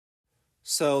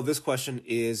So this question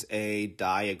is a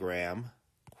diagram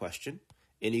question.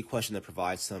 Any question that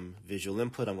provides some visual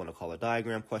input, I'm going to call a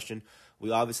diagram question.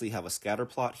 We obviously have a scatter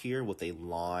plot here with a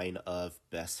line of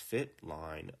best fit,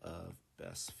 LOBF.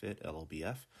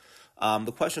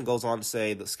 The question goes on to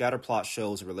say the scatter plot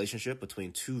shows a relationship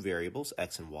between two variables,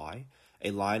 x and y. A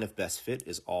line of best fit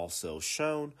is also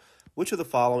shown. Which of the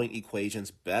following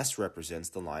equations best represents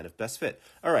the line of best fit?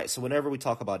 All right, so whenever we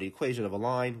talk about the equation of a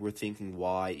line, we're thinking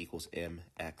y equals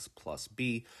mx plus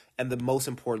b. And the most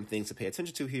important things to pay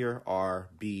attention to here are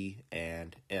b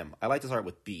and m. I like to start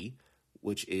with b,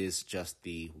 which is just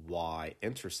the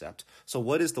y-intercept. So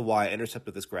what is the y-intercept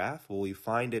of this graph? Well, we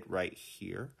find it right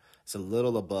here. It's a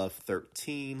little above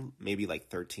 13, maybe like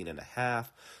 13 and a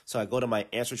half. So I go to my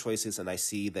answer choices and I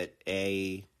see that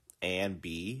A and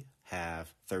B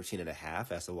have 13 and a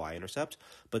half as the y-intercept,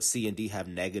 but C and D have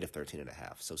negative 13 and a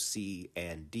half. So C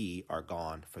and D are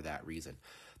gone for that reason.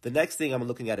 The next thing I'm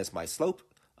looking at is my slope.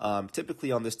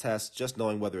 Typically on this test, just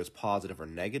knowing whether it's positive or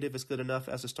negative is good enough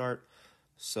as a start.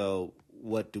 So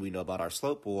what do we know about our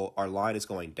slope? Well, our line is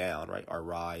going down, right? Our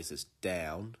rise is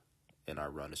down and our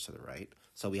run is to the right.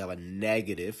 So we have a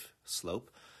negative slope.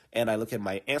 And I look at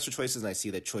my answer choices and I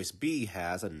see that choice B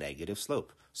has a negative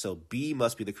slope. So B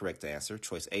must be the correct answer.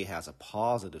 Choice A has a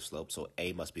positive slope, so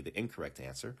A must be the incorrect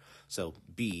answer. So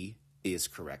B is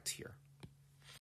correct here.